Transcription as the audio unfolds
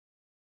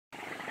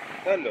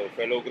Hello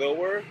fellow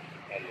grower,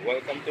 and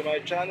welcome to my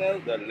channel,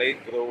 The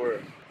Late Grower.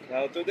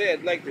 Now today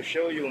I'd like to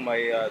show you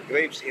my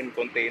grapes in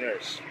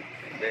containers.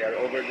 They are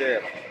over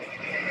there,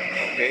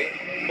 okay?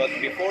 But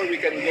before we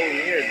can go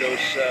near those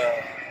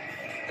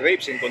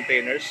grapes in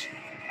containers,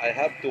 I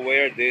have to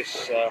wear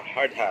this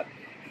hard hat,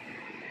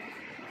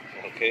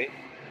 okay?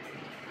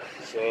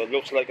 So it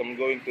looks like I'm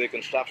going to a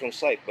construction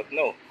site, but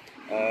no.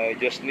 I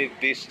just need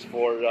this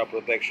for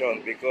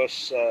protection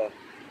because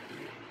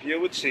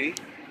you would see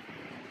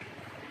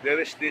there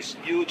is this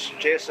huge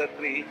chesa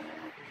tree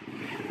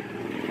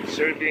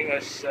serving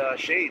as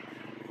shade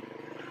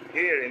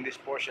here in this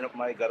portion of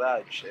my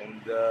garage, and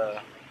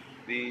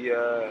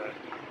the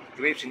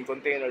grapes in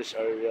containers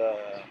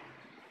are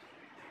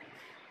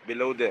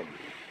below them.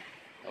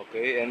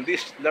 Okay, and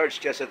this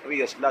large chestnut tree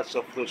has lots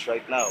of fruits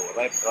right now,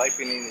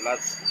 ripening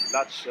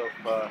lots of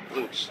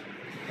fruits,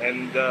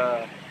 and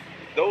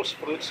those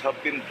fruits have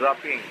been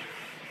dropping.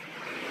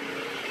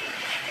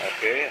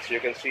 Okay, as you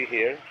can see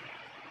here,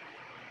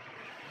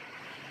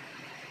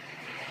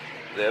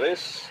 there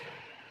is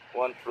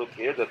one fruit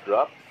here that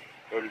dropped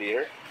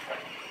earlier.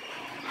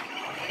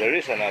 There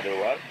is another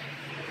one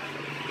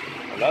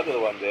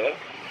there,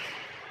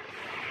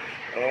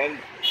 and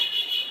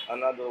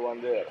another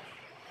one there.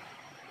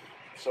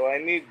 So I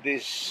need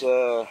this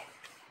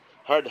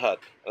hard hat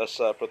as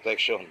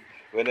protection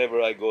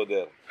whenever I go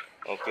there.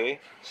 Okay,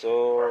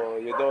 so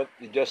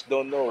you just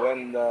don't know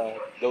when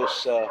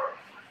those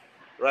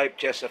ripe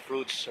chesa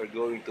fruits are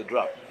going to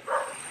drop.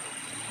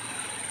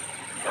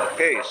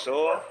 Okay,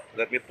 so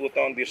let me put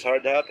on this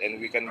hard hat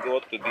and we can go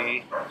to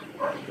the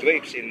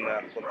grapes in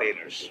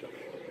containers.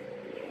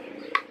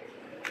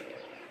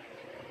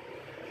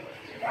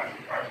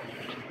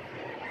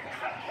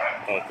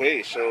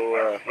 Okay,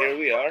 so here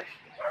we are.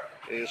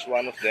 This is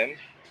one of them.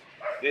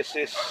 This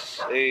is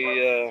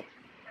a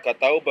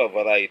Catawba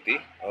variety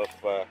of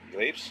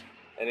grapes,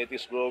 and it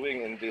is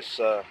growing in this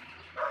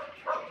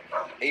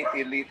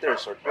 80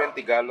 liters or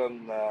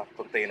 20-gallon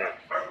container.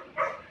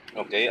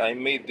 Okay, I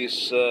made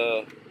this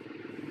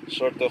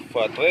sort of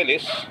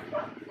trellis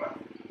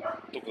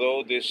to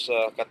grow this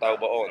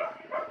Catawba on.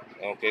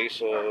 Okay,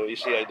 so you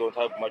see I don't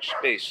have much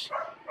space.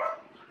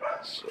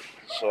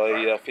 So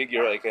I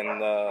figure I can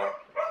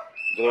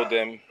grow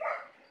them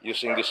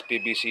using this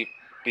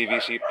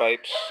PVC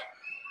pipes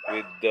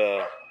with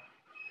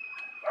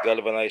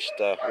galvanized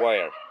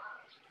wire,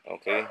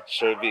 okay,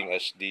 serving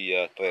as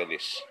the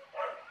trellis.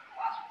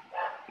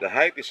 The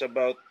height is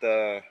about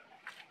 5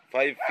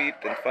 feet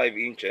and 5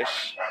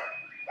 inches.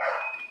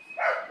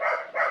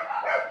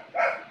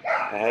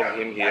 I have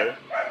him here.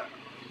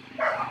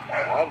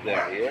 I have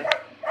them here.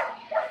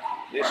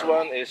 This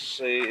one is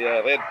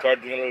a red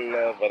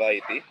Cardinal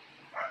variety.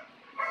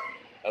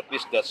 At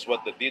least that's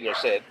what the dealer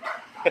said.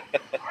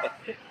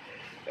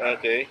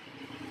 Okay,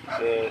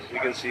 so as you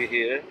can see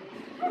here,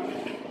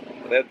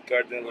 red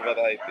Cardinal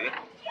variety.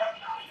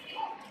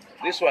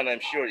 This one I'm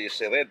sure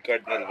is a red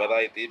Cardinal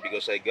variety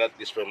because I got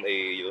this from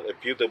a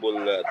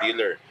reputable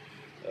dealer,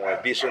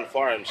 Bison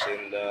Farms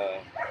in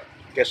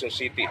Quezon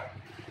City.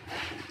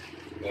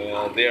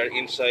 They are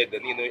inside the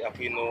Ninoy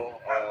Aquino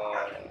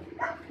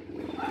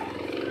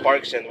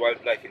Parks and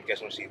Wildlife in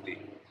Quezon City.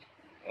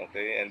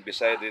 Okay, and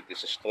beside it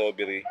is a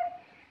strawberry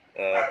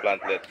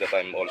plantlet that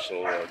I'm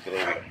also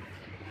growing.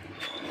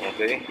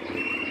 Okay,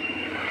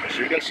 as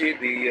you can see,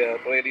 the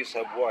trellis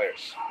have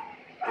wires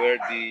where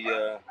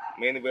the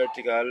main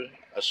vertical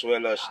as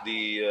well as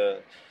the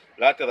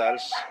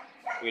laterals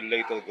will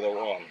later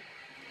grow on.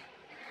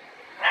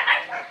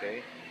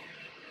 Okay,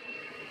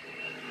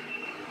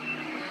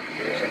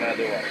 here's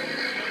another one.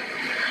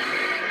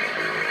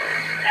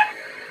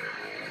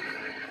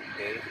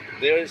 Okay,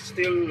 they're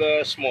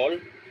still small,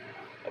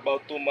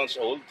 about 2 months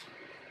old,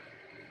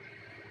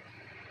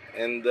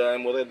 and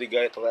I'm already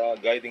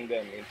guiding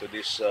them into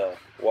this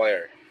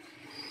wire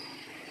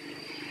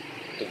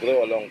to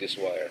grow along this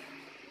wire.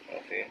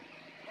 Okay.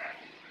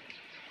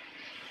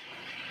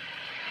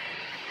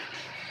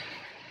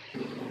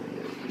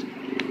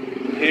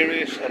 Here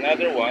is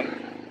another one.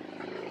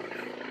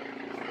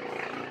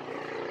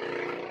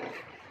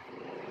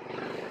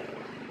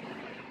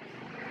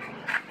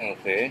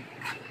 Okay.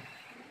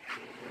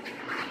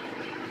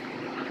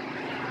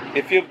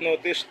 If you've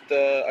noticed,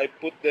 I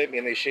put them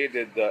in a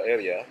shaded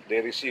area.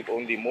 They receive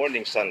only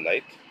morning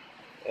sunlight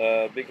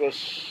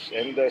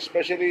and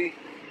especially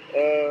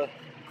uh,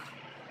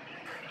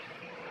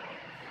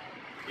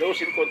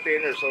 those in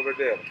containers over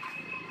there.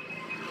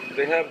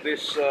 They have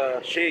this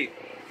shade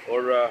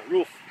or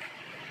roof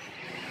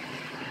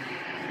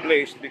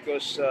placed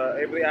because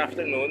every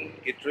afternoon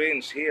it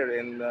rains here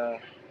in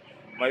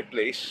my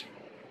place,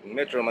 in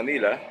Metro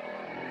Manila.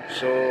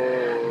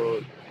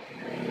 So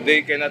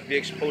they cannot be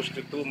exposed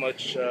to too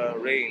much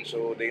rain,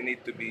 so they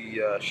need to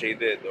be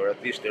shaded, or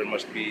at least there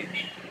must be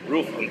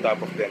roof on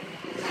top of them.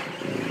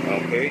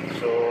 Okay,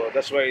 so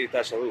that's why it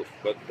has a roof.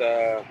 But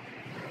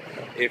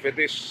if it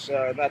is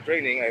not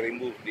raining, I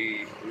remove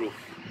the roof.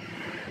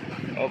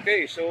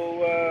 Okay,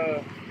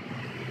 so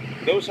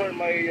those are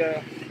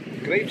my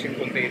grapes in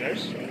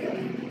containers.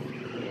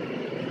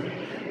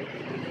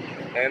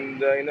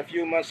 And in a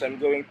few months, I'm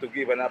going to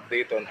give an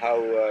update on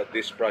how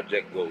this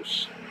project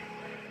goes.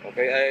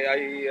 Okay,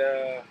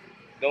 I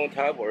don't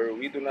have, or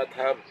we do not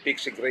have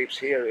pixie grapes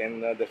here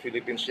in the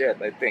Philippines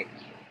yet, I think.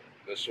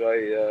 That's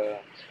why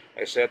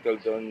I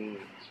settled on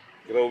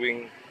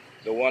growing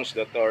the ones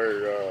that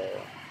are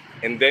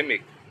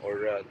endemic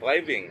or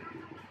thriving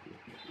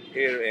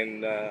here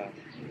in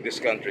this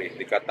country,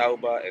 the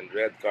Catawba and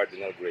red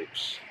Cardinal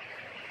grapes.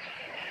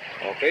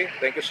 Okay,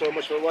 thank you so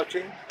much for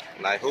watching,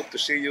 and I hope to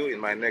see you in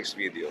my next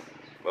video.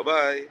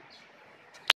 Bye-bye!